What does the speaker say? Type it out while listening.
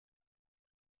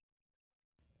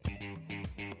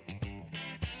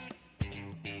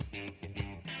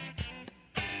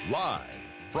Live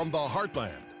from the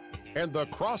heartland and the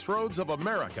crossroads of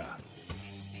America,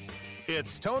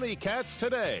 it's Tony Katz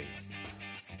Today.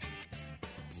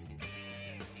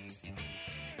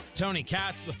 Tony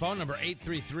Katz, the phone number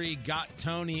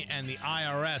 833-GOT-TONY, and the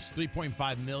IRS,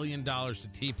 $3.5 million to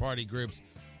Tea Party groups.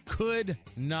 Could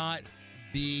not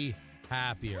be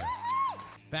happier.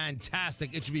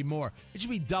 Fantastic. It should be more. It should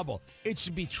be double. It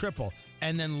should be triple.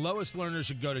 And then Lois Lerner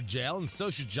should go to jail, and so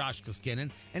should Josh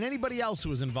Koskinen and anybody else who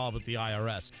was involved with the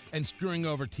IRS and screwing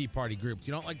over Tea Party groups.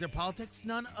 You don't like their politics?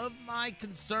 None of my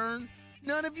concern.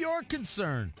 None of your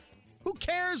concern. Who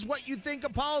cares what you think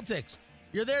of politics?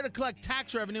 You're there to collect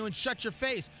tax revenue and shut your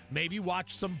face. Maybe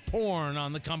watch some porn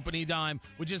on the company dime,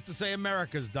 which is to say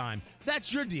America's dime.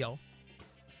 That's your deal.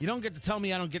 You don't get to tell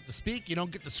me I don't get to speak. You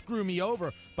don't get to screw me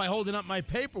over by holding up my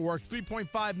paperwork.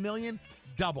 $3.5 million,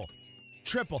 double,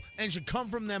 triple, and it should come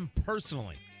from them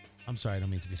personally. I'm sorry, I don't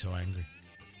mean to be so angry.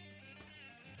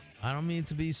 I don't mean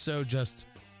to be so just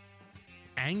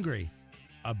angry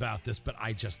about this, but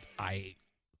I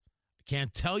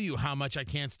can't tell you how much I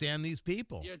can't stand these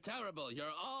people. You're terrible. You're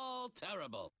all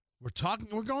terrible.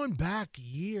 We're going back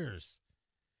years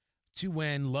to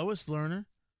when Lois Lerner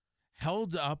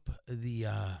held up the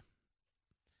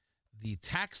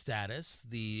tax status,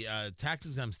 the tax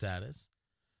exempt status,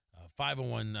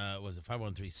 501 was it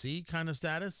 513C kind of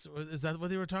status? Is that what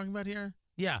they were talking about here?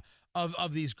 Yeah,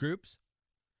 of these groups,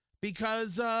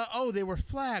 because they were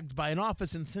flagged by an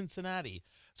office in Cincinnati.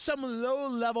 Some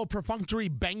low-level perfunctory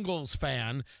Bengals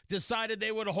fan decided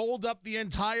they would hold up the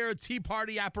entire Tea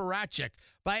Party apparatchik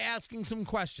by asking some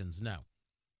questions. No,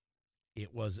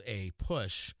 it was a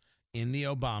push in the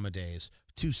Obama days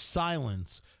to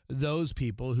silence those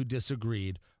people who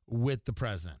disagreed with the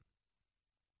president.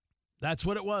 That's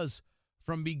what it was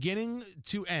from beginning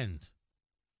to end.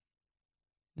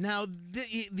 Now,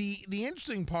 the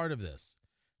interesting part of this,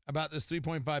 about this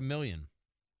 $3.5 million,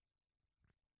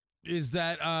 is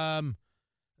that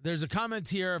there's a comment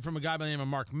here from a guy by the name of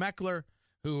Mark Meckler,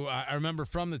 who I remember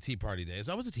from the Tea Party days.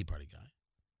 I was a Tea Party guy.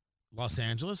 Los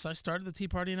Angeles, I started the Tea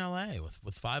Party in L.A.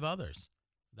 with 5 others.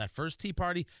 That first Tea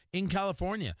Party in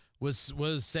California was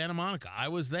Santa Monica. I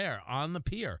was there on the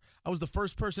pier. I was the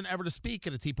first person ever to speak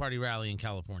at a Tea Party rally in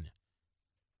California.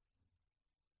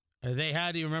 They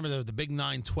had, do you remember the big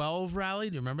 9/12 rally?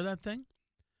 Do you remember that thing?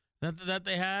 That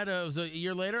they had? It was a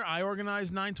year later. I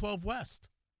organized 9/12 West.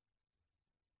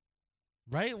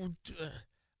 Right?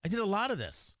 I did a lot of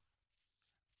this.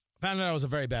 Found out I was a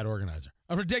very bad organizer.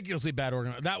 A ridiculously bad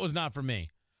organizer. That was not for me.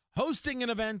 Hosting an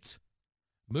event,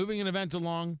 moving an event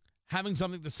along, having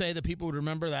something to say that people would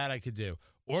remember, that I could do.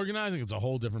 Organizing, it's a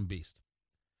whole different beast.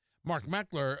 Mark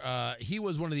Meckler, he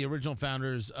was one of the original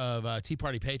founders of Tea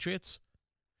Party Patriots,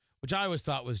 which I always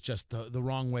thought was just the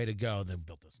wrong way to go. They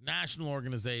built this national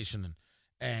organization,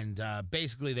 and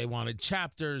basically they wanted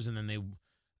chapters, and then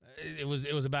it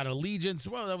was about allegiance.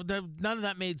 Well, none of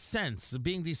that made sense.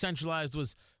 Being decentralized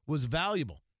was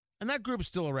valuable. And that group's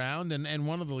still around, and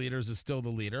one of the leaders is still the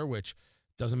leader, which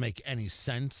doesn't make any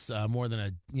sense more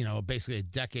than basically a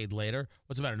decade later.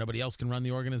 What's the matter? Nobody else can run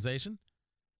the organization?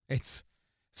 It's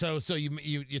so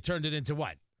you turned it into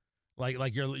what?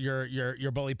 Like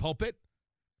your bully pulpit?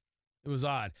 It was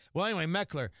odd. Well, anyway,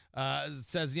 Meckler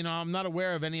says, I'm not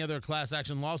aware of any other class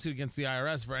action lawsuit against the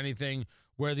IRS for anything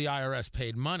where the IRS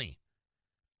paid money.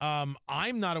 I'm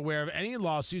not aware of any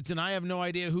lawsuits, and I have no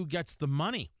idea who gets the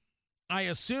money. I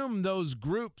assume those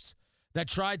groups that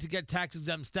tried to get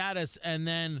tax-exempt status and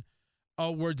then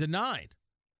were denied.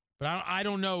 But I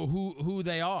don't know who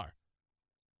they are.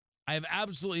 I have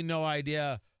absolutely no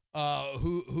idea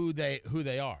who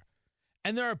they are.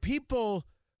 And there are people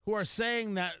who are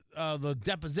saying that the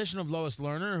deposition of Lois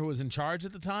Lerner, who was in charge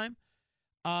at the time,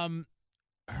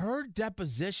 her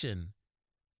deposition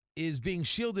is being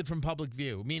shielded from public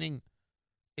view, meaning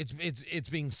it's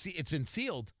been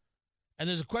sealed. And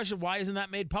there's a question, why isn't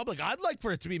that made public? I'd like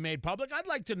for it to be made public. I'd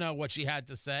like to know what she had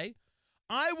to say.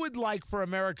 I would like for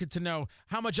America to know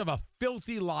how much of a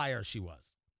filthy liar she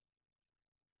was.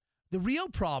 The real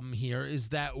problem here is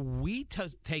that we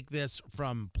take this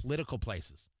from political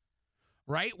places,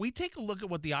 right? We take a look at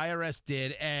what the IRS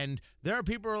did, and there are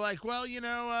people who are like, well,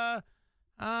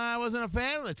 I wasn't a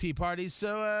fan of the Tea Party,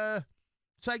 so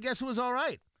I guess it was all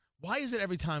right. Why is it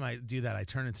every time I do that, I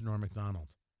turn into Norm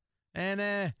Macdonald? And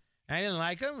I didn't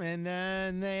like them,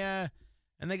 and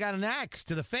they got an axe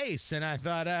to the face, and I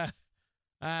thought,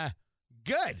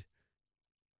 good.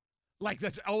 Like,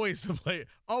 that's always the play,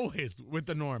 always with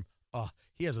the Norm. Oh,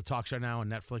 he has a talk show now on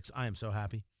Netflix. I am so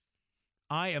happy.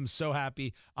 I am so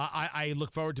happy. I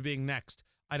look forward to being next.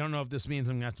 I don't know if this means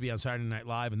I'm going to have to be on Saturday Night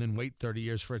Live and then wait 30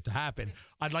 years for it to happen.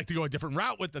 I'd like to go a different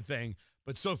route with the thing,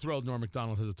 but so thrilled Norm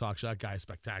Macdonald has a talk show. That guy is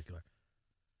spectacular.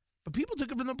 But people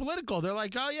took it from the political. They're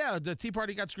like, oh, yeah, the Tea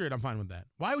Party got screwed. I'm fine with that.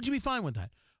 Why would you be fine with that?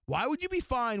 Why would you be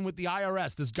fine with the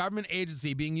IRS, this government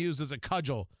agency, being used as a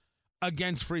cudgel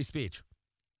against free speech?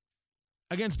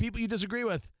 Against people you disagree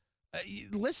with?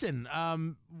 Listen,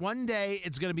 one day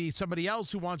it's going to be somebody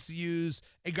else who wants to use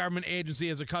a government agency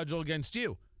as a cudgel against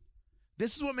you.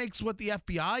 This is what makes what the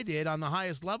FBI did on the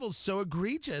highest levels so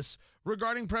egregious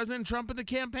regarding President Trump and the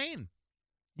campaign.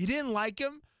 You didn't like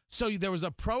him, so there was a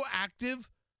proactive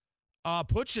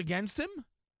push against him,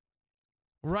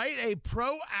 right? A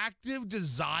proactive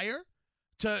desire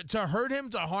to hurt him,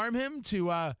 to harm him,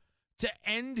 to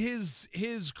end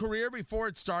his career before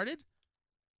it started.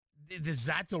 Is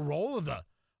that the role of the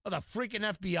freaking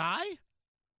FBI?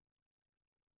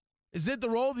 Is it the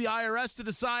role of the IRS to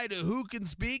decide who can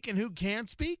speak and who can't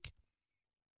speak?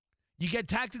 You get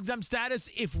tax-exempt status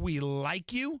if we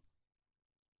like you?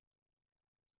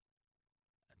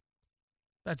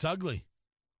 That's ugly.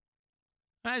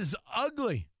 That is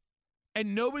ugly.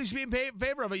 And nobody's being paid in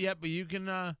favor of it yet, but you can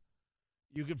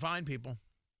find people.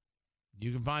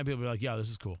 You can find people like, yeah, this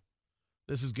is cool.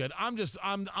 This is good. I'm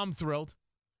thrilled.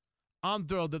 I'm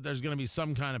thrilled that there's going to be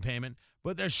some kind of payment,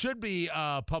 but there should be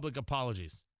public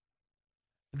apologies.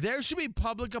 There should be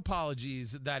public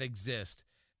apologies that exist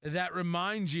that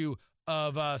remind you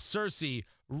of Cersei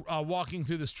walking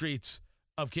through the streets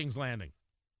of King's Landing.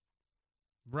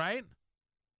 Right?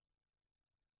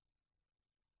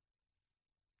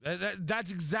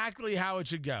 That's exactly how it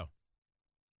should go.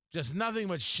 Just nothing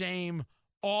but shame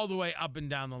all the way up and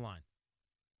down the line.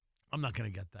 I'm not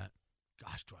going to get that.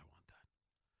 Gosh, do I want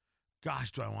that?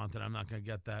 Gosh, do I want that? I'm not going to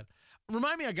get that.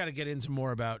 Remind me, I got to get into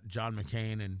more about John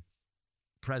McCain and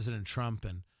President Trump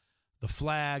and the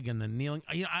flag and the kneeling.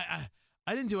 You know,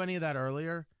 I didn't do any of that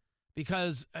earlier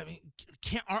because, I mean,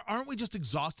 aren't we just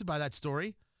exhausted by that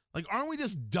story? Like, aren't we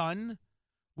just done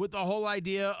with the whole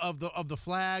idea of the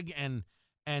flag and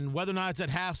whether or not it's at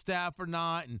half-staff or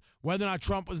not, and whether or not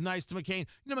Trump was nice to McCain?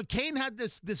 You know, McCain had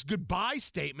this goodbye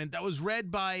statement that was read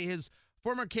by his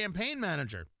former campaign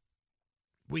manager.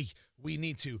 We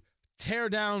need to tear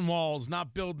down walls,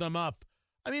 not build them up.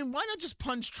 I mean, why not just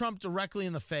punch Trump directly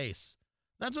in the face?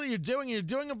 That's what you're doing. You're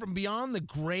doing it from beyond the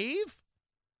grave?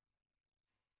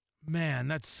 Man,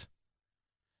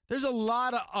 there's a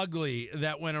lot of ugly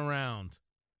that went around.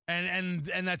 And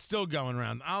that's still going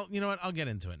around. You know what? I'll get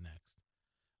into it next.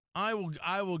 I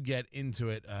will get into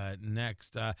it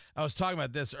next. I was talking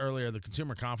about this earlier. The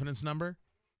consumer confidence number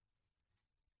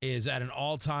is at an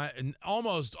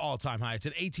almost all-time high. It's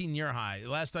an 18-year high. The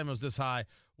last time it was this high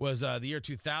was the year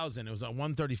 2000. It was at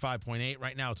 135.8.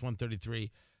 Right now it's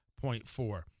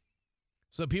 133.4.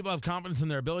 So people have confidence in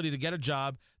their ability to get a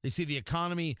job. They see the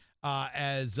economy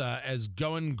as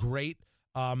going great.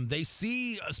 They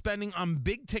see spending on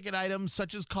big-ticket items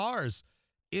such as cars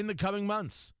in the coming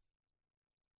months.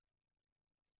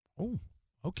 Oh,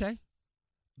 okay.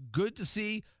 Good to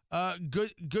see.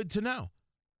 Good to know.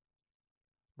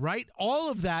 Right? All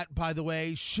of that, by the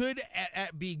way, should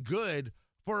be good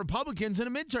for Republicans in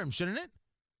a midterm, shouldn't it?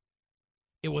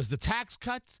 It was the tax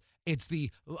cuts. It's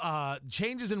the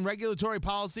changes in regulatory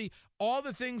policy, all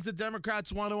the things that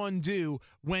Democrats want to undo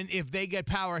if they get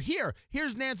power.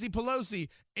 Here's Nancy Pelosi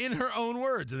in her own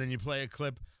words. And then you play a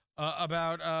clip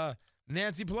about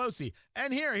Nancy Pelosi.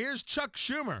 And here's Chuck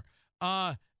Schumer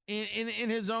in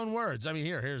his own words. I mean,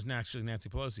 here's actually Nancy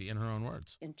Pelosi in her own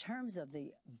words. In terms of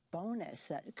the bonus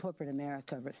that corporate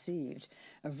America received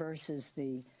versus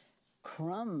the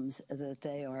crumbs that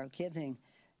they are giving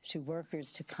to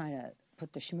workers to kind of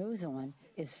put the schmooze on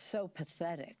is so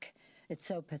pathetic. It's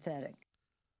so pathetic.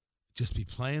 Just be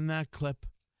playing that clip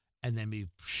and then be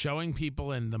showing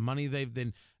people and the money they've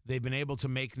been able to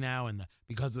make now and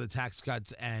because of the tax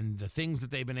cuts and the things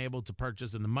that they've been able to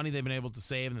purchase and the money they've been able to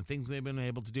save and the things they've been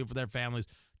able to do for their families.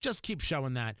 Just keep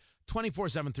showing that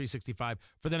 24/7, 365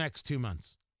 for the next 2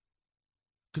 months.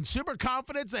 Consumer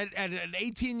confidence at an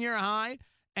 18-year high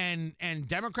and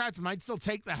Democrats might still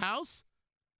take the House?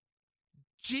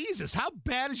 Jesus, how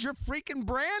bad is your freaking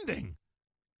branding?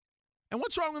 And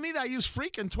what's wrong with me that I use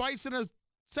freaking twice in a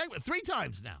segment, 3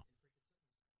 times now?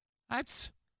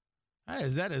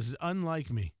 That is unlike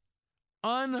me.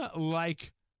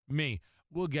 Unlike me.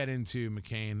 We'll get into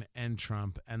McCain and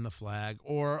Trump and the flag,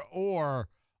 or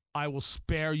I will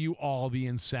spare you all the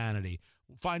insanity.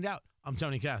 We'll find out. I'm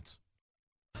Tony Katz.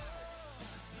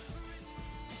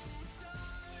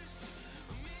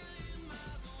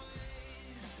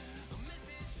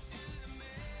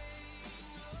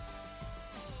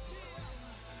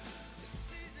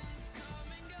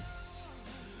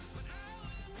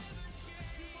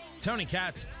 Tony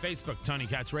Katz, Facebook, Tony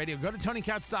Katz Radio. Go to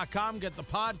TonyKatz.com, get the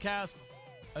podcast,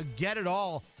 get it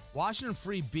all. Washington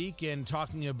Free Beacon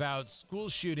talking about school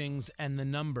shootings and the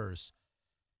numbers.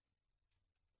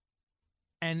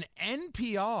 And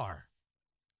NPR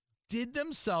did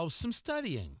themselves some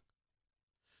studying.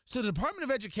 So the Department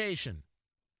of Education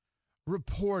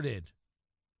reported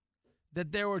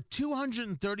that there were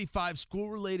 235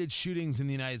 school-related shootings in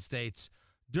the United States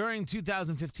during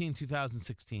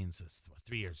 2015-2016, so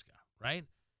 3 years ago, right?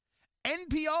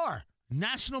 NPR,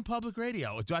 National Public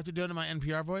Radio. Do I have to do it in my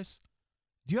NPR voice?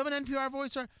 Do you have an NPR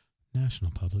voice? Or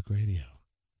National Public Radio.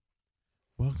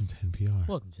 Welcome to NPR.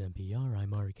 Welcome to NPR.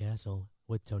 I'm Ari Castle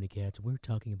with Tony Katz. We're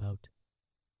talking about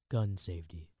gun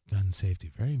safety. Gun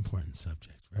safety, very important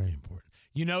subject, very important.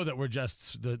 You know that we're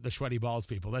just the sweaty balls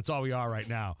people. That's all we are right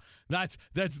now. That's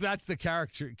the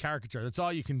caricature. That's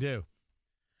all you can do.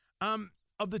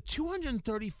 Of the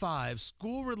 235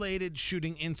 school-related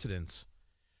shooting incidents,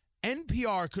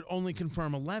 NPR could only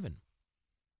confirm 11.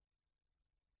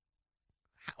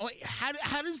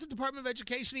 How does the Department of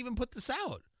Education even put this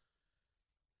out?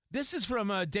 This is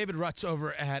from David Rutz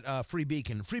over at Free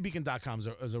Beacon. FreeBeacon.com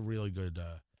is a really good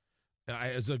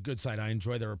is a good site. I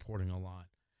enjoy their reporting a lot.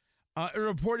 It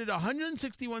reported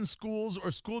 161 schools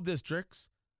or school districts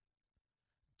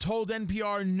told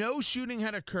NPR no shooting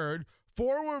had occurred,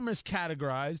 4 were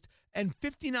miscategorized, and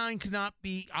 59 cannot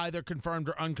be either confirmed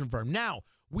or unconfirmed. Now,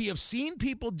 we have seen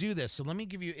people do this, so let me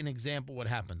give you an example of what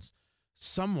happens.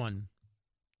 Someone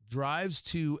drives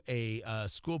to a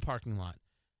school parking lot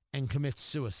and commits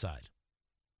suicide.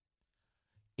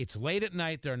 It's late at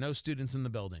night. There are no students in the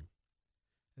building.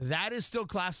 That is still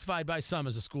classified by some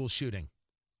as a school shooting.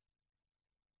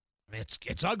 I mean,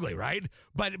 it's ugly, right?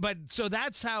 But so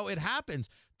that's how it happens.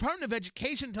 Department of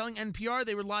Education telling NPR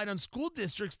they relied on school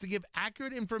districts to give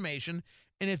accurate information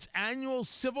in its annual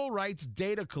civil rights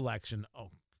data collection. Oh.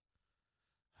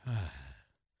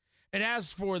 And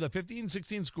as for the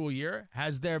 15-16 school year,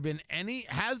 has there been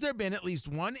at least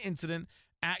one incident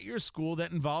at your school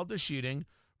that involved a shooting,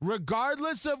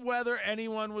 regardless of whether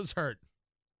anyone was hurt?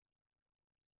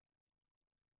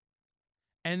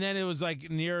 And then it was like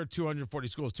near 240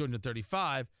 schools,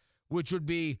 235, which would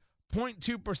be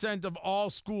 0.2% of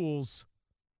all schools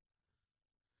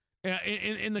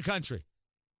in the country.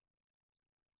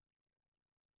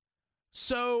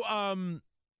 So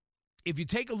if you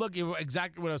take a look at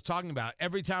exactly what I was talking about,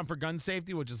 Every Town for Gun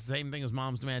Safety, which is the same thing as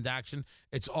Moms Demand Action,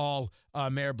 it's all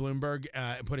Mayor Bloomberg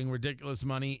putting ridiculous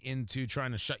money into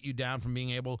trying to shut you down from being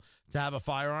able to have a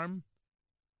firearm.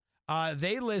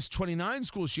 They list 29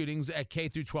 school shootings at K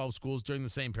through 12 schools during the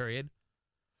same period.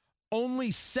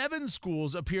 Only 7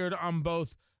 schools appeared on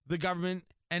both the government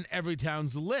and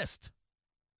Everytown's list.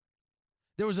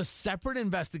 There was a separate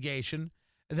investigation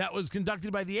that was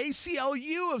conducted by the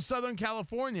ACLU of Southern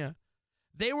California.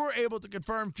 They were able to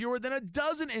confirm fewer than a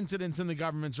dozen incidents in the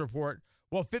government's report,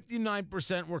 while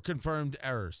 59% were confirmed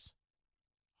errors.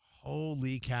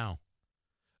 Holy cow.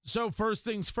 So first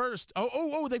things first.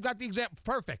 Oh, they've got the example.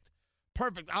 Perfect.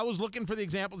 I was looking for the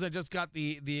examples. I just got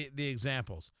the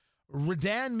examples.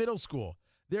 Redan Middle School.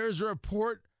 There's a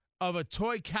report of a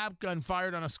toy cap gun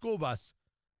fired on a school bus.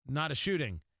 Not a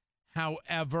shooting.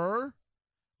 However,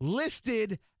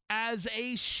 listed as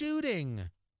a shooting.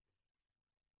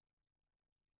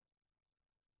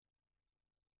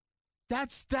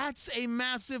 That's a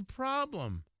massive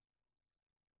problem.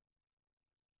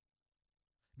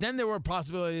 Then there were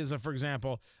possibilities of, for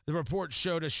example, the report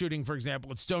showed a shooting, for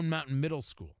example, at Stone Mountain Middle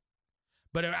School.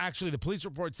 But actually, the police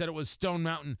report said it was Stone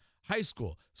Mountain High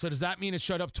School. So does that mean it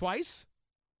showed up twice?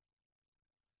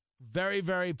 Very,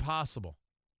 very possible.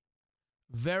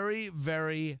 Very,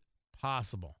 very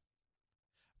possible.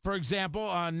 For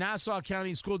example, Nassau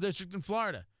County School District in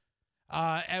Florida.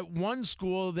 At one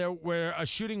school there where a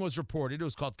shooting was reported, it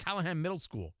was called Callahan Middle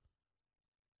School.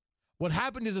 What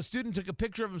happened is a student took a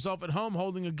picture of himself at home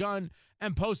holding a gun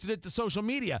and posted it to social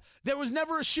media. There was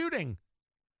never a shooting.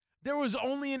 There was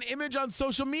only an image on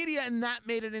social media, and that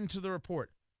made it into the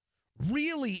report.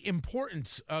 Really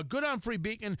important. Good on Free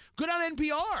Beacon. Good on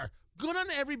NPR. Good on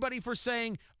everybody for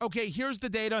saying, okay, here's the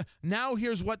data. Now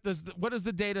here's what does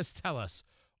the data tell us?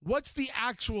 What's the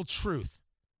actual truth?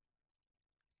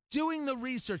 Doing the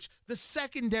research, the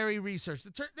secondary research.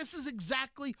 This is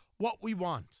exactly what we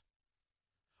want.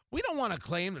 We don't want to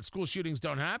claim that school shootings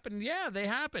don't happen. Yeah, they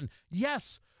happen.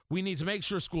 Yes, we need to make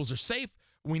sure schools are safe.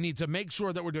 We need to make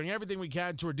sure that we're doing everything we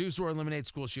can to reduce or eliminate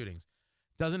school shootings.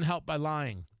 Doesn't help by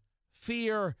lying.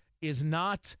 Fear is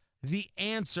not the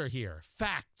answer here.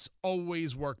 Facts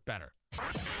always work better.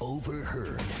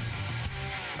 Overheard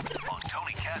on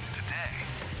Tony Katz Today.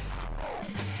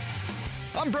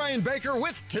 I'm Brian Baker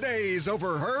with today's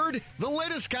Overheard. The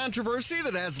latest controversy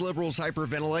that has liberals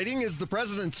hyperventilating is the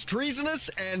president's treasonous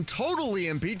and totally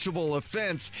impeachable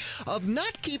offense of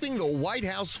not keeping the White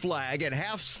House flag at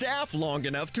half-staff long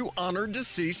enough to honor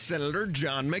deceased Senator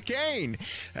John McCain.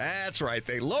 That's right,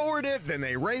 they lowered it, then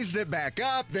they raised it back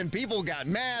up, then people got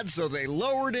mad, so they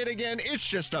lowered it again. It's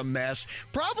just a mess.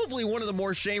 Probably one of the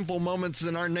more shameful moments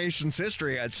in our nation's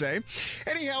history, I'd say.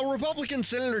 Anyhow, Republican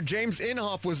Senator James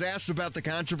Inhofe was asked about the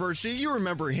controversy. You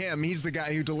remember him. He's the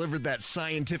guy who delivered that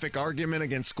scientific argument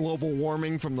against global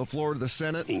warming from the floor of the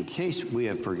Senate. In case we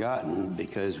have forgotten,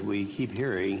 because we keep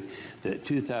hearing that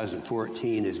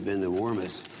 2014 has been the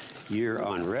warmest year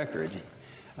on record,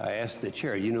 I asked the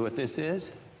chair, you know what this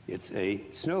is? It's a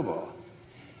snowball.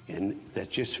 And that's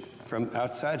just from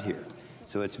outside here.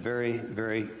 So it's very,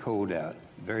 very cold out,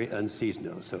 very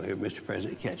unseasonal. So here, Mr.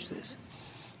 President, catch this.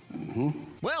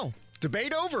 Well,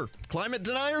 debate over. Climate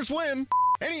deniers win.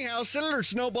 Anyhow, Senator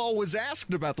Snowball was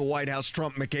asked about the White House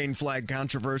Trump-McCain flag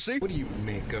controversy. What do you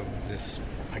make of this,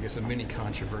 I guess, a mini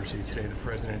controversy today? The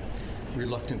president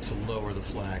reluctant to lower the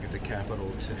flag at the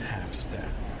Capitol to half-staff.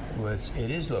 Well, it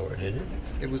is lowered, isn't it?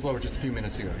 It was lowered just a few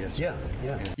minutes ago, yes. Yeah.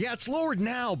 Yeah, it's lowered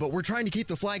now, but we're trying to keep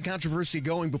the flag controversy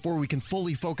going before we can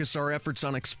fully focus our efforts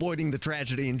on exploiting the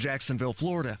tragedy in Jacksonville,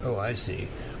 Florida. Oh, I see.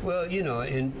 Well, you know,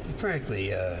 and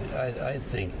frankly, I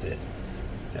think that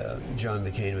John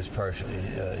McCain was partially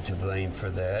to blame for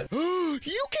that.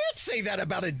 You can't say that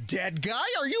about a dead guy.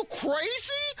 Are you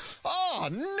crazy? Oh,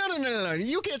 no.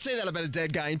 You can't say that about a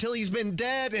dead guy until he's been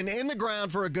dead and in the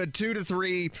ground for a good 2 to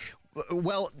 3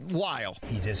 while.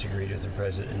 He disagreed with the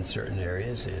president in certain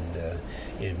areas, and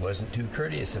it wasn't too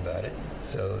courteous about it.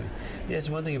 So, yeah, it's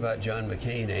one thing about John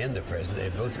McCain and the president.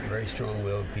 They're both very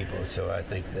strong-willed people, so I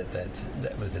think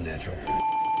that was a natural.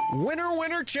 Winner,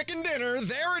 winner, chicken dinner,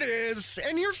 there it is.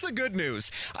 And here's the good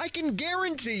news. I can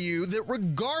guarantee you that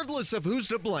regardless of who's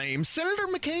to blame, Senator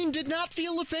McCain did not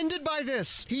feel offended by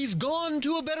this. He's gone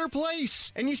to a better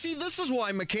place. And you see, this is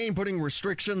why McCain putting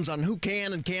restrictions on who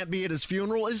can and can't be at his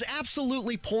funeral is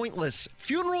absolutely pointless.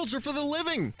 Funerals are for the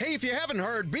living. Hey, if you haven't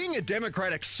heard, being a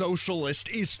Democratic socialist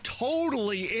is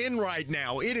totally in right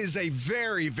now. It is a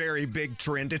very, very big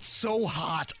trend. It's so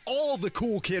hot. All the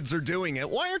cool kids are doing it.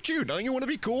 Why aren't you? Don't you want to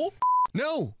be cool?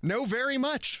 No, very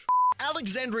much.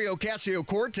 Alexandria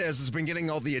Ocasio-Cortez has been getting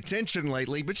all the attention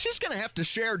lately, but she's going to have to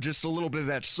share just a little bit of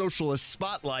that socialist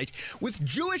spotlight with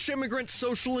Jewish immigrant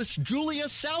socialist Julia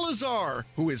Salazar,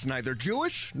 who is neither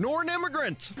Jewish nor an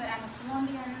immigrant. But I'm a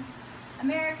Colombian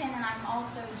American, and I'm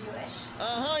also Jewish.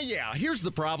 Yeah. Here's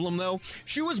the problem, though.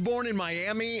 She was born in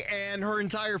Miami, and her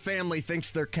entire family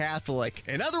thinks they're Catholic.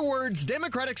 In other words,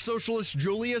 Democratic Socialist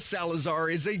Julia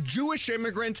Salazar is a Jewish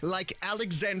immigrant like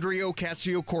Alexandria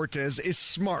Ocasio-Cortez is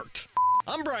smart.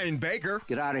 I'm Brian Baker.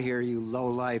 Get out of here, you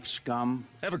low-life scum.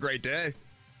 Have a great day.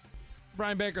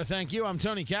 Brian Baker, thank you. I'm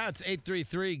Tony Katz.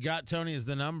 833-GOT-TONY is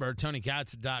the number.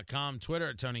 TonyKatz.com. Twitter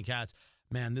at Tony Katz.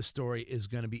 Man, this story is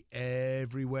going to be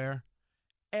everywhere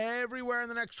in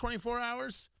the next 24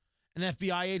 hours. An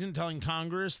FBI agent telling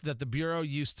Congress that the Bureau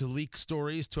used to leak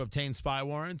stories to obtain spy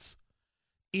warrants.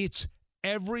 It's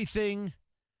everything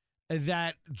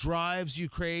that drives you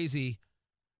crazy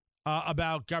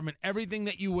about government. Everything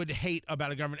that you would hate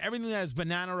about a government. Everything that is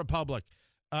Banana Republic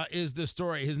is the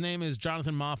story. His name is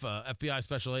Jonathan Moffa, FBI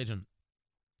special agent,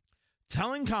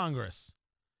 telling Congress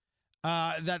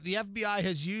that the FBI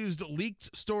has used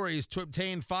leaked stories to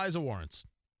obtain FISA warrants.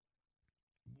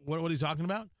 What are you talking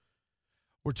about?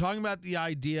 We're talking about the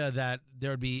idea that there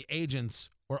would be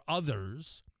agents or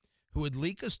others who would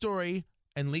leak a story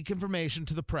and leak information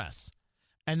to the press.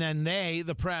 And then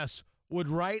the press, would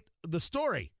write the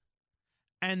story.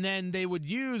 And then they would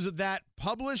use that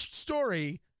published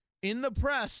story in the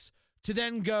press to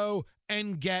then go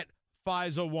and get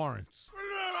FISA warrants.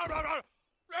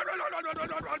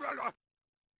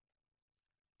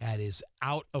 That is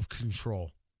out of control.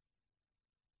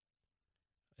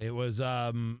 It was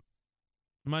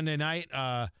Monday night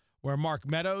where Mark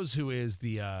Meadows, who is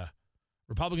the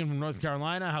Republican from North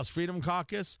Carolina, House Freedom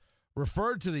Caucus,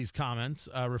 referred to these comments,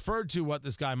 referred to what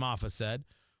this guy Moffa said.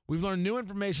 We've learned new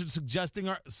information suggesting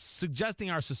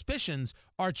our suspicions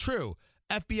are true.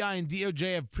 FBI and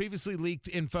DOJ have previously leaked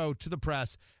info to the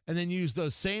press and then used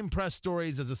those same press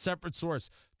stories as a separate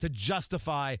source to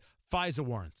justify FISA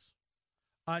warrants.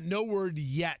 No word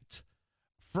yet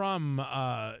from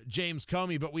James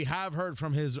Comey, but we have heard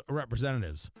from his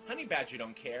representatives. Honey Badger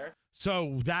don't care.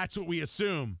 So that's what we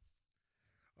assume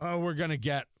we're going to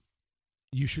get.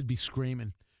 You should be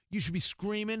screaming. You should be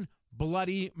screaming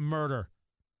bloody murder.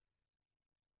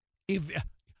 If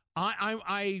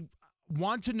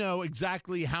want to know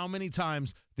exactly how many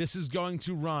times this is going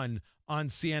to run on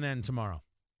CNN tomorrow.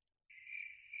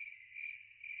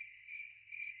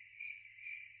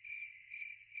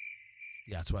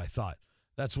 Yeah, that's what I thought.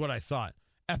 That's what I thought.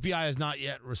 FBI has not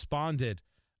yet responded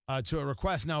to a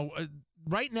request. Now,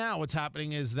 right now, what's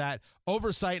happening is that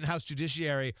Oversight and House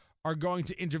Judiciary are going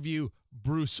to interview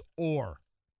Bruce Orr.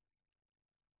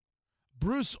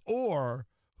 Bruce Orr,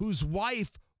 whose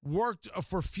wife worked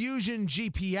for Fusion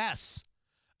GPS,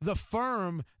 the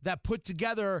firm that put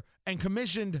together and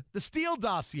commissioned the Steele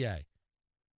dossier.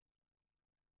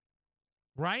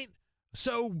 Right?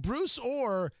 So Bruce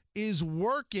Orr is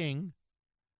working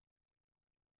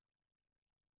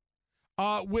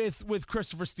with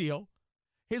Christopher Steele.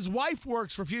 His wife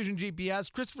works for Fusion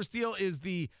GPS. Christopher Steele is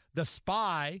the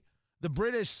spy, the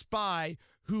British spy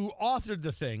who authored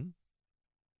the thing.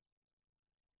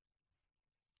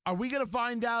 Are we going to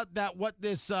find out that what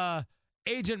this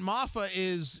Agent Moffa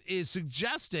is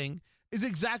suggesting is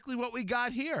exactly what we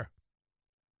got here?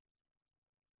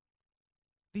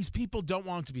 These people don't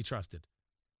want to be trusted,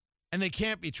 and they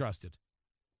can't be trusted.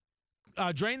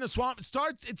 Drain the swamp.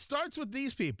 It starts with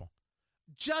these people.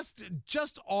 Just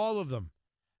all of them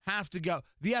have to go.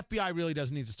 The FBI really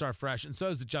does need to start fresh, and so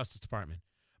does the Justice Department.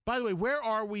 By the way, where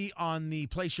are we on the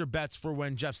place your bets for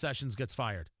when Jeff Sessions gets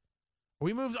fired? Have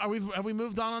we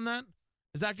moved on that?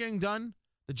 Is that getting done?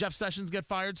 The Jeff Sessions get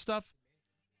fired stuff?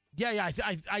 Yeah.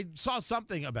 I saw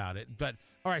something about it, but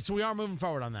all right. So we are moving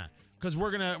forward on that because we're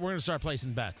gonna start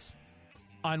placing bets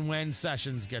on when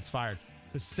Sessions gets fired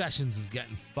because Sessions is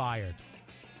getting fired.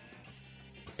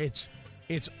 It's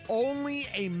only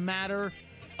a matter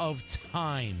of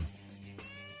time,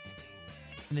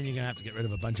 and then you're gonna have to get rid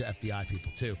of a bunch of FBI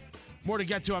people too. More to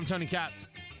get to. I'm Tony Katz.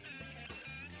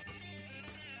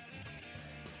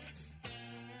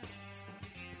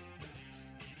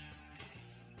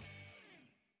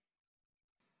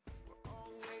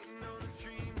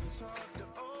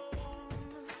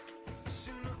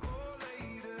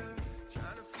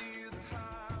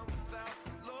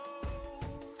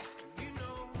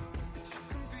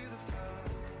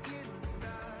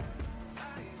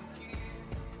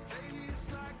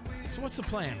 So what's the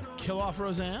plan? Kill off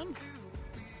Roseanne?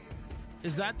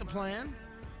 Is that the plan?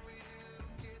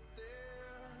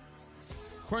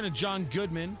 According to John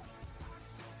Goodman,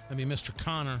 that'd be Mr.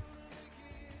 Connor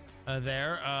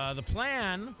there, the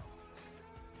plan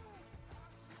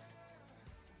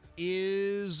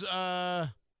is to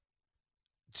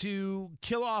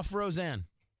kill off Roseanne.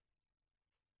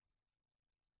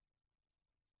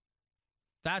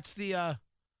 That's the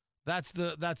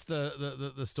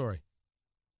story.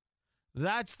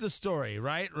 That's the story,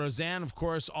 right? Roseanne, of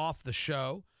course, off the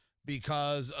show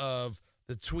because of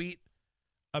the tweet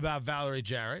about Valerie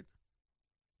Jarrett.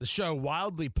 The show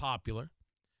wildly popular.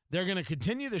 They're going to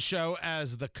continue the show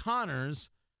as the Connors,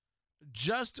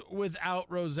 just without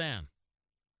Roseanne.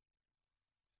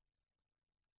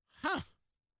 Huh.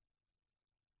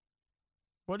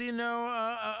 What do you know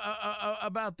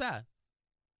about that?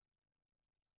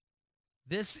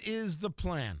 This is the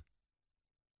plan.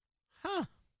 Huh.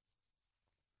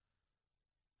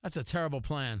 That's a terrible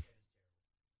plan.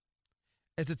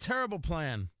 It's a terrible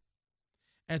plan.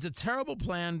 And it's a terrible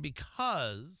plan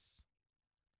because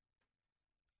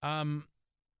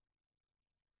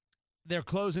they're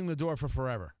closing the door for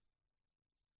forever.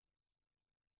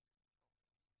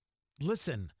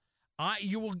 Listen,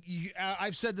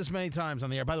 I've said this many times on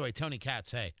the air. By the way, Tony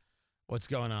Katz, hey, what's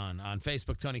going on? On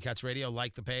Facebook, Tony Katz Radio,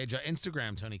 like the page.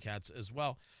 Instagram, Tony Katz as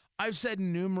well. I've said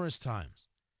numerous times,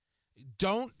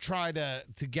 don't try to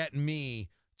get me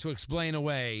to explain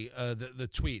away the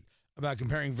tweet about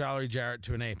comparing Valerie Jarrett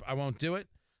to an ape. I won't do it.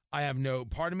 I have no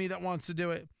part of me that wants to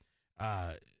do it.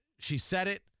 She said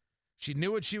it. She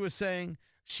knew what she was saying.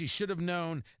 She should have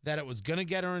known that it was going to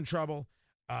get her in trouble.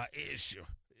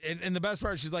 And the best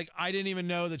part, she's like, I didn't even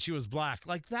know that she was black.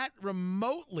 Like, that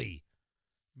remotely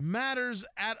matters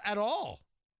at all.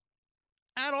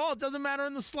 At all. It doesn't matter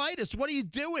in the slightest. What are you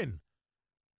doing?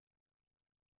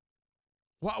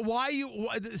 Why you?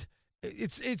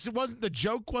 It wasn't, the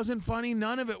joke wasn't funny.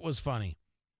 None of it was funny.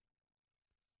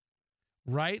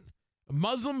 Right?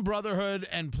 Muslim Brotherhood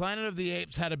and Planet of the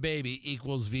Apes had a baby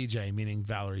equals VJ, meaning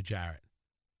Valerie Jarrett.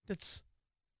 It's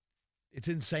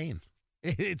insane.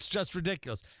 It's just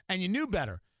ridiculous. And you knew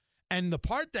better. And the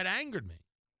part that angered me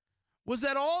was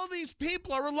that all these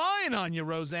people are relying on you,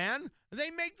 Roseanne.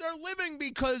 They make their living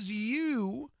because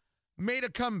you made a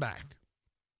comeback.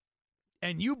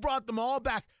 And you brought them all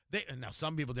back. Now,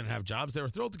 some people didn't have jobs. They were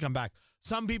thrilled to come back.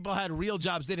 Some people had real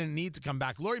jobs. They didn't need to come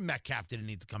back. Laurie Metcalf didn't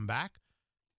need to come back.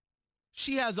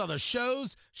 She has other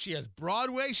shows. She has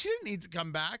Broadway. She didn't need to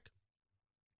come back.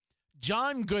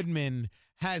 John Goodman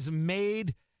has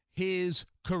made his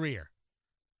career.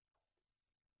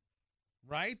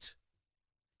 Right?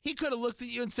 He could have looked at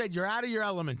you and said, you're out of your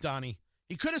element, Donnie.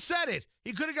 He could have said it.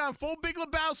 He could have gone full Big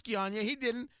Lebowski on you. He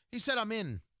didn't. He said, I'm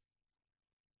in.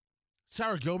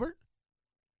 Sarah Gilbert?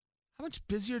 How much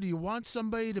busier do you want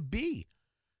somebody to be?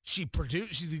 She's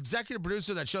the executive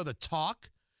producer of that show, The Talk.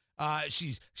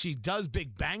 She does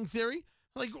Big Bang Theory.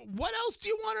 Like, what else do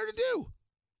you want her to do?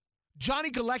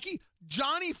 Johnny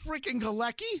freaking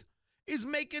Galecki is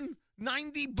making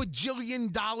 $90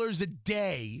 bajillion a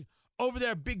day over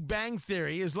there at Big Bang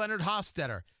Theory is Leonard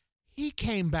Hofstadter. He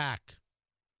came back.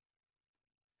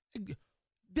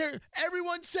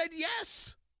 Everyone said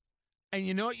yes. And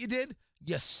you know what you did?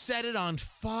 You set it on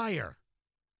fire.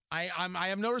 I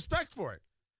have no respect for it.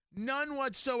 None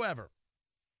whatsoever.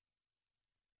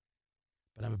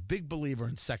 But I'm a big believer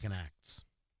in second acts.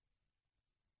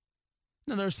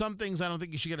 Now, there are some things I don't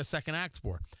think you should get a second act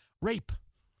for. Rape.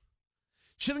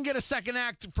 Shouldn't get a second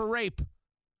act for rape.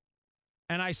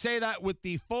 And I say that with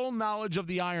the full knowledge of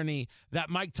the irony that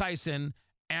Mike Tyson,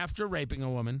 after raping a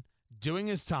woman, doing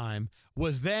his time,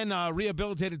 was then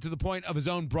rehabilitated to the point of his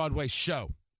own Broadway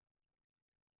show.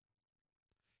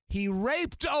 He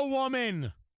raped a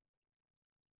woman.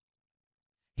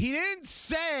 He didn't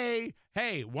say,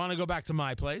 hey, want to go back to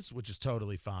my place, which is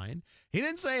totally fine. He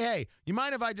didn't say, hey, you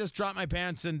mind if I just drop my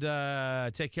pants and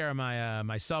take care of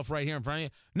myself right here in front of you?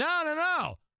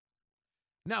 No.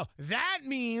 No, that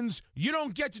means you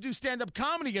don't get to do stand-up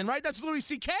comedy again, right? That's Louis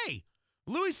C.K.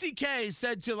 Louis C.K.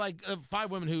 said to like 5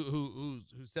 women who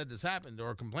said this happened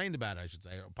or complained about it, I should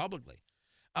say, or publicly.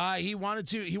 He wanted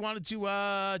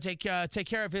to take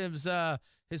care of his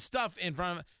stuff in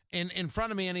front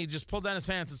of me, and he just pulled down his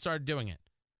pants and started doing it.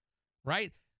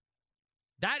 Right?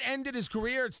 That ended his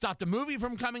career. It stopped the movie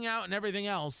from coming out and everything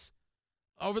else.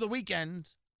 Over the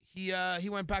weekend, he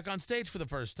went back on stage for the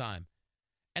first time,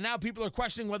 and now people are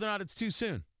questioning whether or not it's too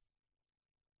soon.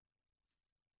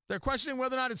 They're questioning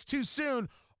whether or not it's too soon.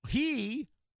 He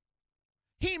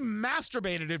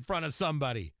masturbated in front of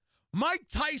somebody. Mike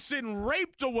Tyson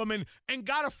raped a woman and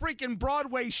got a freaking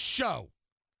Broadway show.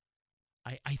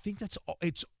 I think that's all.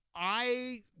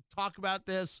 I talk about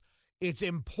this. It's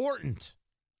important.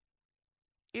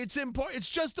 It's important. It's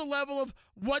just a level of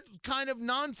what kind of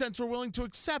nonsense we're willing to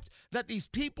accept, that these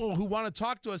people who want to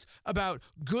talk to us about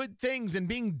good things and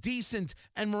being decent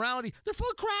and morality, they're full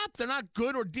of crap. They're not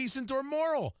good or decent or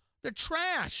moral. They're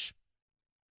trash.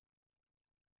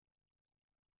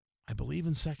 I believe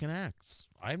in second acts.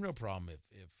 I have no problem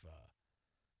if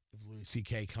Louis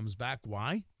C.K. comes back.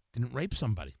 Why? Didn't rape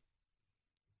somebody.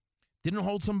 Didn't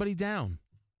hold somebody down.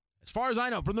 As far as I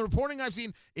know, from the reporting I've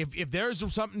seen, if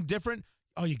there's something different,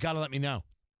 oh, you got to let me know.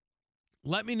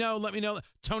 Let me know.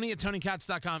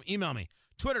 Tony@TonyKatz.com. Email me.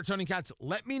 Twitter, Tony Katz.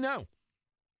 Let me know.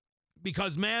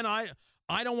 Because, man, I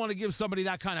don't want to give somebody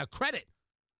that kind of credit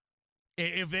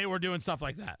if they were doing stuff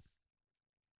like that.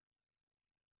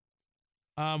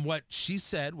 What she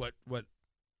said, what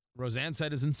Roseanne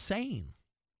said is insane.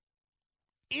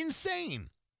 Insane.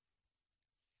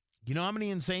 You know how many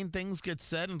insane things get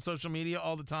said on social media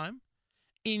all the time?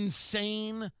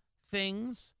 Insane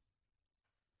things.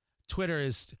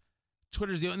 Twitter's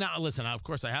the now. Listen, of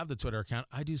course, I have the Twitter account.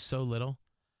 I do so little,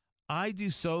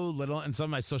 and some of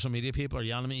my social media people are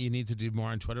yelling at me. You need to do more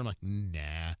on Twitter. I'm like,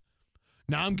 nah,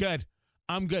 I'm good.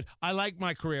 I like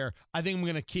my career. I think I'm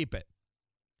going to keep it.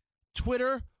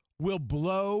 Twitter will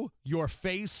blow your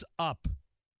face up.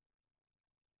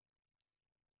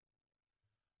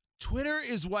 Twitter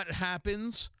is what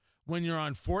happens when you're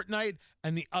on Fortnite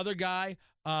and the other guy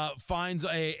finds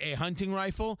a hunting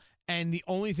rifle and the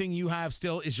only thing you have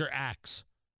still is your axe,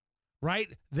 right?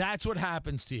 That's what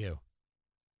happens to you.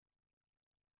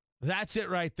 That's it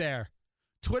right there.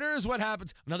 Twitter is what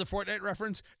happens. Another Fortnite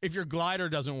reference, if your glider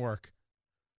doesn't work,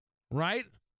 right?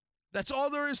 That's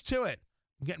all there is to it.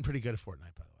 I'm getting pretty good at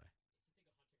Fortnite, by the way.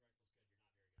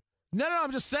 No,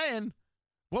 I'm just saying.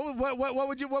 What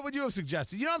would you have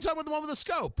suggested? You know, I'm talking about the one with the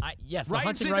scope. Yes, the right?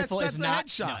 hunting rifle that's is the not.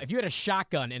 headshot. No, if you had a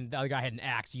shotgun and the other guy had an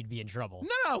axe, you'd be in trouble.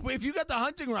 No. If you got the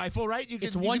hunting rifle, right?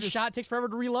 It's one shot. It takes forever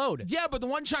to reload. Yeah, but the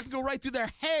one shot can go right through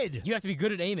their head. You have to be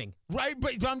good at aiming. Right,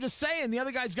 but I'm just saying, the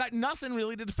other guy's got nothing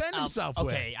really to defend himself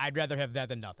with. Okay, I'd rather have that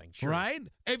than nothing. Sure. Right?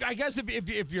 I guess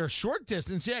if you're short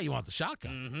distance, yeah, you want the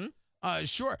shotgun. Mm-hmm.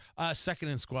 Sure. Second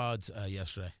in squads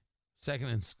yesterday. Second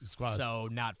in squads. So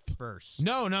not first.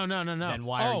 No. Then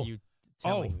why are you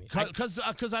telling me?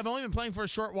 Because I've only been playing for a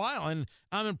short while, and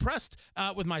I'm impressed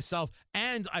with myself,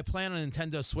 and I play on a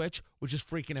Nintendo Switch, which is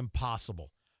freaking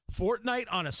impossible. Fortnite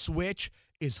on a Switch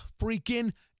is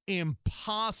freaking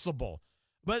impossible.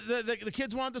 But the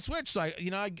kids want the Switch, so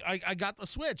I got the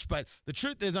Switch. But the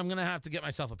truth is, I'm gonna have to get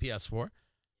myself a PS4.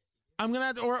 I'm gonna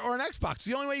have to, or an Xbox. It's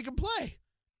the only way you can play.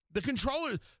 The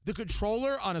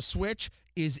controller on a Switch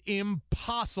is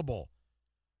impossible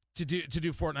to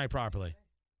do Fortnite properly.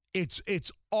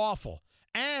 It's awful,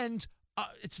 and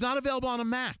it's not available on a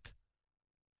Mac.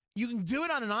 You can do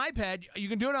it on an iPad. You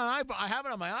can do it on an iPhone. I have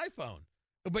it on my iPhone,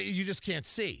 but you just can't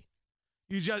see.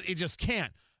 You just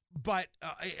can't. But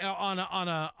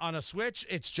on a Switch,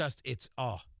 it's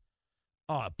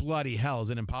bloody hell, is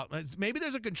it impossible? Maybe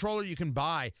there's a controller you can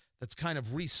buy that's kind of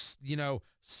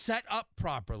set up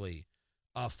properly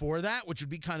for that, which would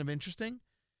be kind of interesting.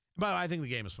 But I think the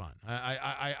game is fun.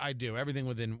 I do everything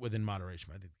within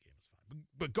moderation. I think the game is fun.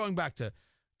 But going back to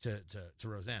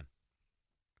Roseanne,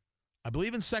 I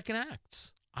believe in second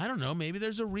acts. I don't know. Maybe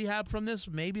there's a rehab from this.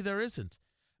 Maybe there isn't.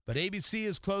 But ABC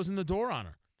is closing the door on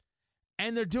her.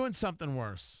 And they're doing something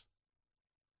worse.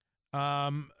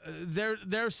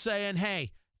 They're saying,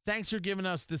 hey, thanks for giving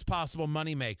us this possible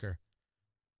moneymaker.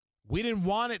 We didn't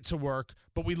want it to work,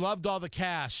 but we loved all the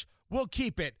cash. We'll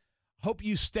keep it. Hope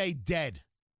you stay dead.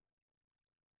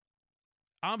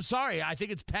 I'm sorry. I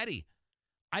think it's petty.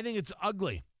 I think it's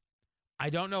ugly. I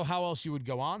don't know how else you would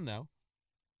go on, though.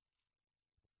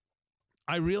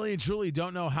 I really and truly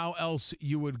don't know how else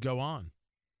you would go on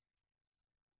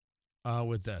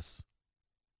with this.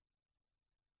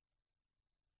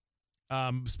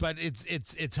 But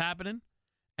it's happening,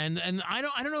 and I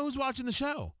don't know who's watching the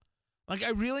show. Like, I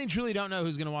really and truly don't know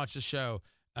who's going to watch the show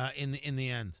in the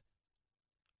end.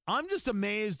 I'm just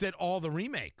amazed at all the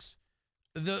remakes.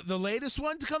 The latest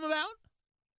one to come about.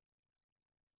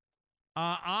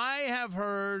 I have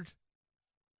heard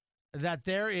that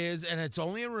there is, and it's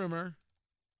only a rumor,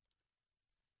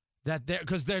 that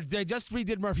because they just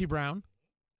redid Murphy Brown.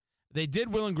 They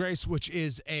did Will and Grace, which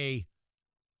is a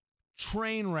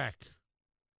train wreck.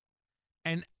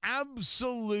 An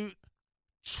absolute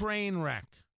train wreck.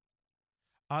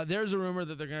 There's a rumor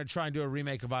that they're going to try and do a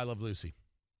remake of I Love Lucy.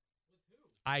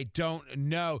 I don't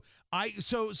know.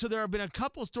 So there have been a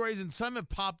couple stories, and some have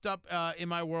popped up in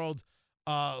my world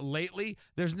lately.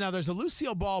 There's a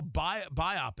Lucille Ball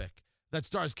biopic that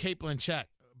stars Cate Blanchett,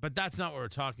 but that's not what we're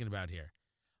talking about here.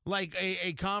 Like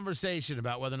a conversation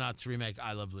about whether or not to remake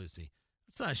I Love Lucy.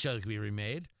 It's not a show that can be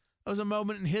remade. That was a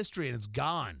moment in history, and it's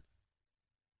gone.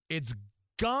 It's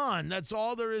gone. That's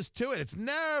all there is to it. It's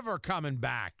never coming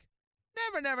back.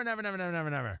 Never, never, never, never, never, never,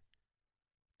 never.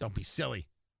 Don't be silly.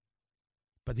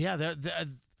 But yeah,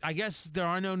 I guess there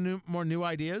are no more new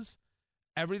ideas.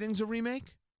 Everything's a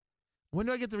remake. When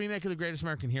do I get the remake of The Greatest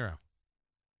American Hero?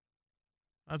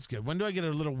 That's good. When do I get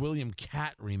a little William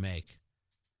Katt remake?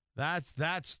 That's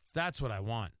what I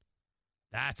want.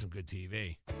 That's some good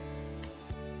TV.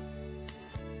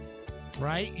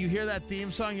 Right? You hear that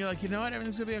theme song, you're like, you know what?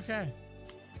 Everything's going to be okay.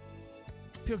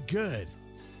 I feel good.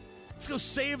 Let's go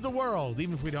save the world,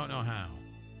 even if we don't know how.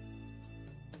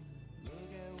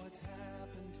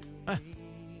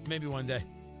 Maybe one day.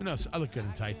 Who knows? I look good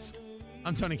in tights.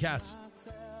 I'm Tony Katz.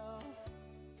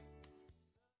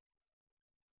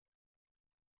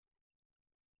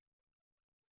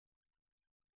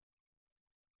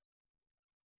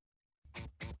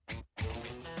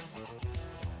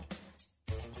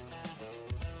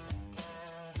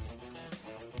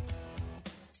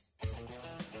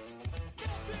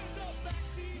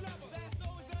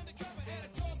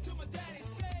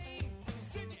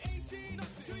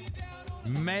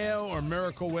 Mayo or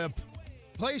Miracle Whip.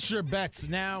 Place your bets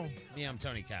now. Me, I'm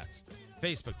Tony Katz.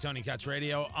 Facebook, Tony Katz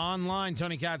Radio. Online,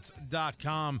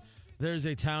 TonyKatz.com. There's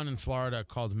a town in Florida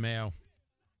called Mayo.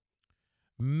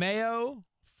 Mayo,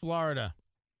 Florida.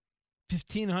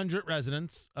 1,500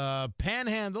 residents.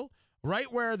 Panhandle,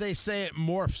 right where they say it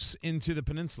morphs into the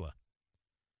peninsula.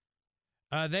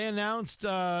 They announced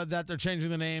that they're changing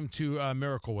the name to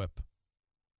Miracle Whip.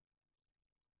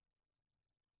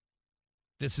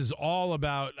 This is all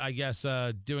about, I guess,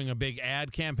 doing a big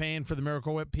ad campaign for the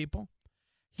Miracle Whip people.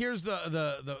 Here's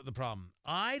the problem.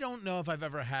 I don't know if I've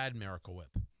ever had Miracle Whip.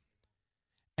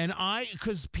 And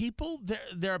because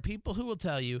there are people who will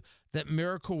tell you that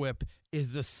Miracle Whip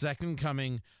is the second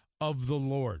coming of the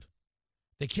Lord.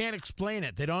 They can't explain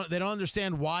it. They don't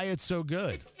understand why it's so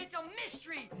good. It's a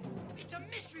mystery. It's a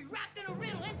mystery wrapped in a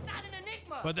riddle inside an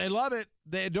enigma. But they love it.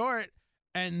 They adore it.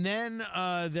 And then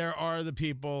there are the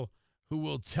people who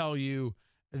will tell you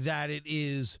that it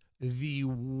is the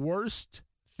worst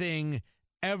thing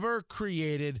ever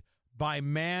created by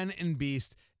man and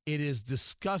beast. It is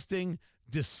disgusting,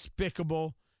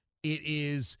 despicable.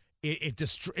 It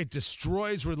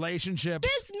destroys relationships.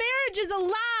 This marriage is a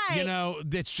lie. You know,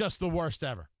 it's just the worst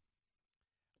ever.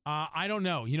 I don't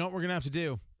know. You know what we're gonna have to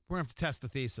do? We're gonna have to test the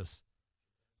thesis.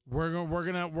 We're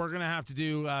gonna have to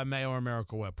do Mayo or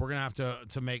Miracle Whip. We're gonna have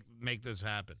to make this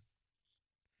happen.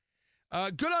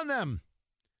 Good on them.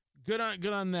 Good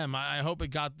on them. I hope it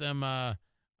got them.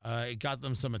 It got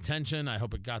them some attention. I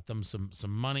hope it got them some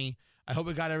money. I hope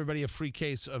it got everybody a free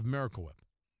case of Miracle Whip.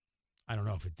 I don't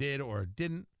know if it did or it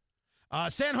didn't.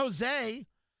 San Jose,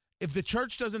 if the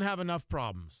church doesn't have enough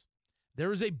problems,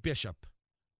 there is a bishop.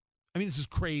 I mean, this is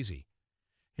crazy.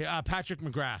 Patrick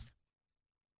McGrath.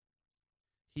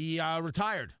 He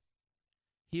retired.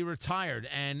 He retired,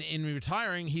 and in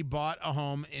retiring, he bought a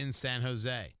home in San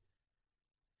Jose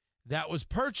that was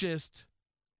purchased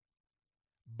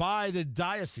by the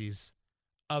Diocese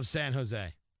of San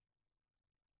Jose.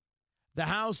 The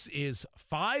house is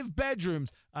 5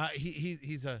 bedrooms.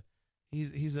 He's a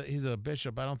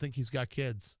bishop. I don't think he's got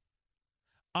kids.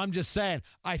 I'm just saying.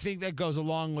 I think that goes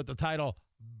along with the title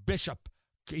bishop.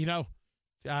 You know,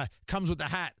 comes with the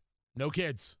hat. No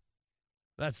kids.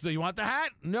 You want the hat?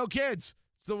 No kids.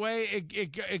 It's the way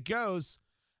it goes.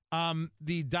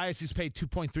 The diocese paid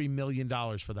 $2.3 million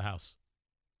for the house.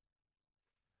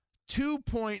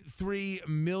 $2.3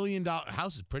 million.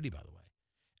 House is pretty, by the way.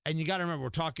 And you got to remember, we're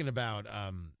talking about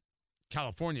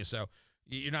California, so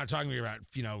you're not talking about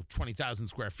 20,000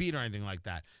 square feet or anything like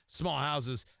that. Small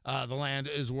houses, the land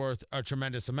is worth a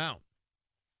tremendous amount.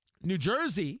 New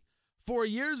Jersey, 4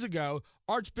 years ago,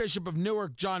 Archbishop of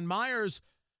Newark John Myers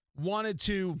wanted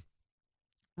to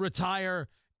retire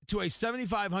to a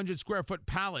 7,500 square foot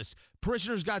palace.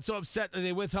 Parishioners got so upset that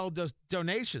they withheld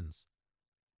donations.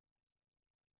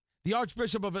 The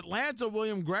Archbishop of Atlanta,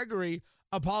 William Gregory,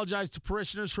 apologized to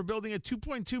parishioners for building a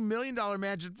 $2.2 million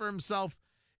mansion for himself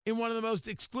in one of the most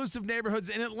exclusive neighborhoods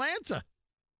in Atlanta.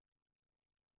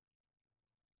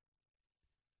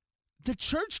 The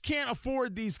church can't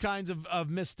afford these kinds of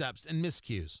missteps and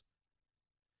miscues.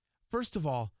 First of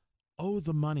all,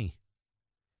 the money.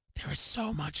 There is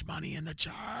so much money in the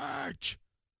church.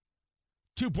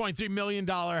 $2.3 million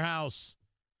house.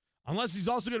 Unless he's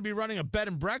also going to be running a bed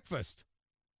and breakfast.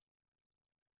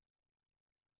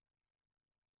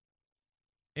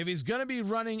 If he's going to be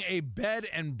running a bed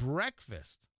and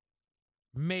breakfast,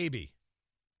 maybe.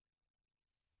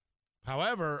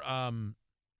 However,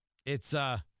 it's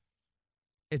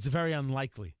very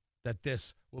unlikely that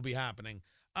this will be happening.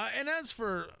 And as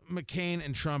for McCain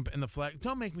and Trump and the flag,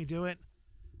 don't make me do it.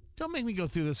 Don't make me go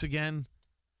through this again.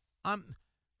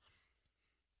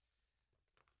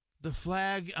 The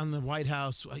flag on the White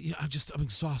House, I'm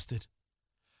exhausted.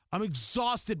 I'm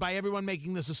exhausted by everyone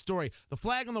making this a story. The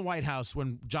flag on the White House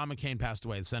when John McCain passed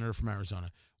away, the senator from Arizona,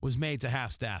 was made to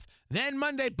half staff. Then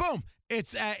Monday, boom,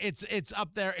 it's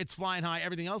up there, it's flying high.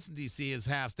 Everything else in D.C. is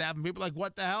half staff. And people are like,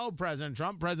 what the hell, President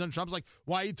Trump? President Trump's like,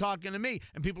 why are you talking to me?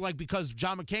 And people are like, because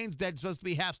John McCain's dead, it's supposed to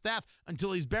be half staff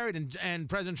until he's buried. And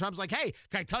President Trump's like, hey,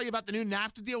 can I tell you about the new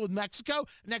NAFTA deal with Mexico?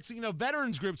 Next thing you know,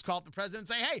 veterans groups call up the president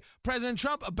and say, hey, President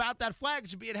Trump, about that flag,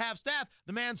 it should be at half staff.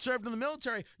 The man served in the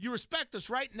military. You respect us,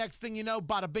 right? Next thing you know,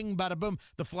 bada bing, bada boom,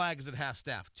 the flag is at half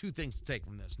staff. 2 things to take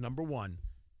from this. Number one,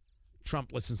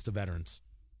 Trump listens to veterans.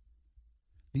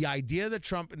 The idea that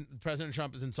President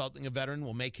Trump is insulting a veteran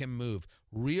will make him move.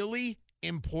 Really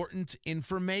important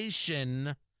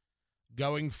information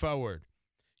going forward.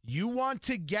 You want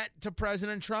to get to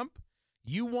President Trump?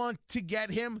 You want to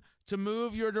get him to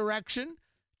move your direction?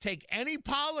 Take any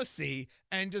policy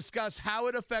and discuss how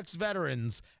it affects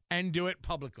veterans and do it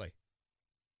publicly.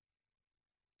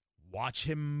 Watch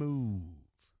him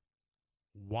move.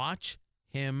 Watch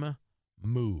him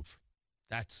move.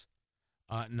 That's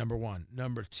number one.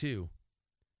 Number two,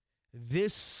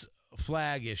 this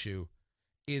flag issue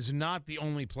is not the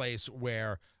only place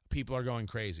where people are going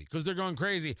crazy, because they're going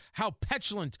crazy. How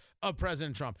petulant of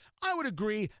President Trump. I would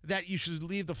agree that you should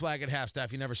leave the flag at half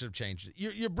staff. You never should have changed it.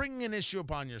 You're bringing an issue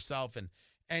upon yourself, and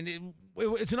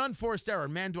it's an unforced error.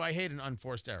 Man, do I hate an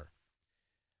unforced error.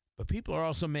 But people are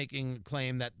also making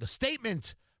claim that the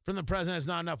statement from the president is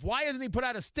not enough. Why hasn't he put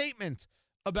out a statement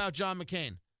about John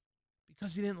McCain?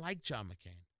 Because he didn't like John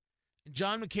McCain. And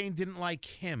John McCain didn't like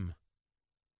him.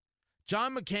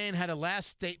 John McCain had a last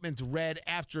statement read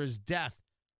after his death,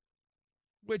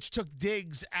 which took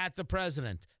digs at the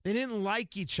president. They didn't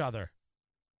like each other.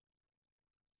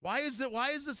 Why is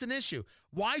this an issue?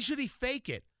 Why should he fake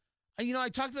it? I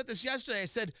talked about this yesterday. I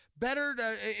said, better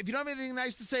if you don't have anything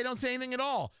nice to say, don't say anything at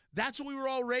all. That's what we were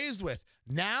all raised with.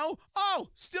 Now,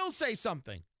 still say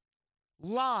something.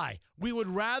 Lie. We would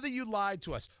rather you lied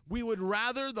to us. We would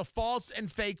rather the false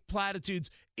and fake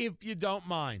platitudes if you don't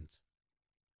mind.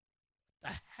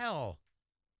 What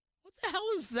The hell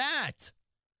is that?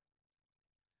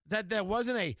 That there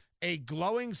wasn't a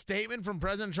glowing statement from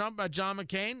President Trump about John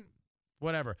McCain?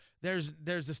 Whatever. There's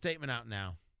a statement out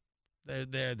now.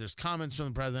 There's comments from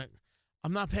the president.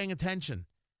 I'm not paying attention.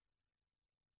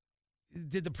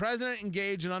 Did the president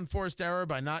engage in unforced error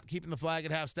by not keeping the flag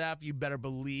at half-staff? You better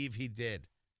believe he did.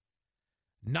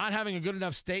 Not having a good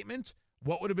enough statement?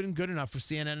 What would have been good enough for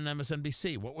CNN and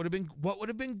MSNBC? What would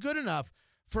have been good enough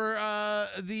for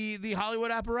the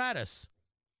Hollywood apparatus?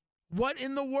 What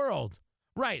in the world?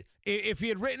 Right. If he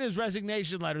had written his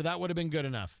resignation letter, that would have been good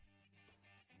enough.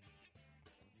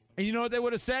 And you know what they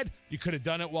would have said? You could have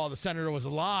done it while the senator was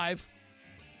alive.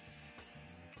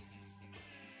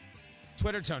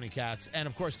 Twitter, Tony Katz, and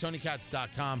of course,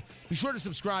 TonyKatz.com. Be sure to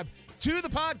subscribe to the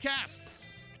podcasts.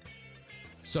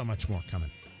 So much more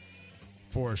coming.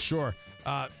 For sure.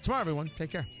 Tomorrow, everyone,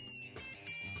 take care.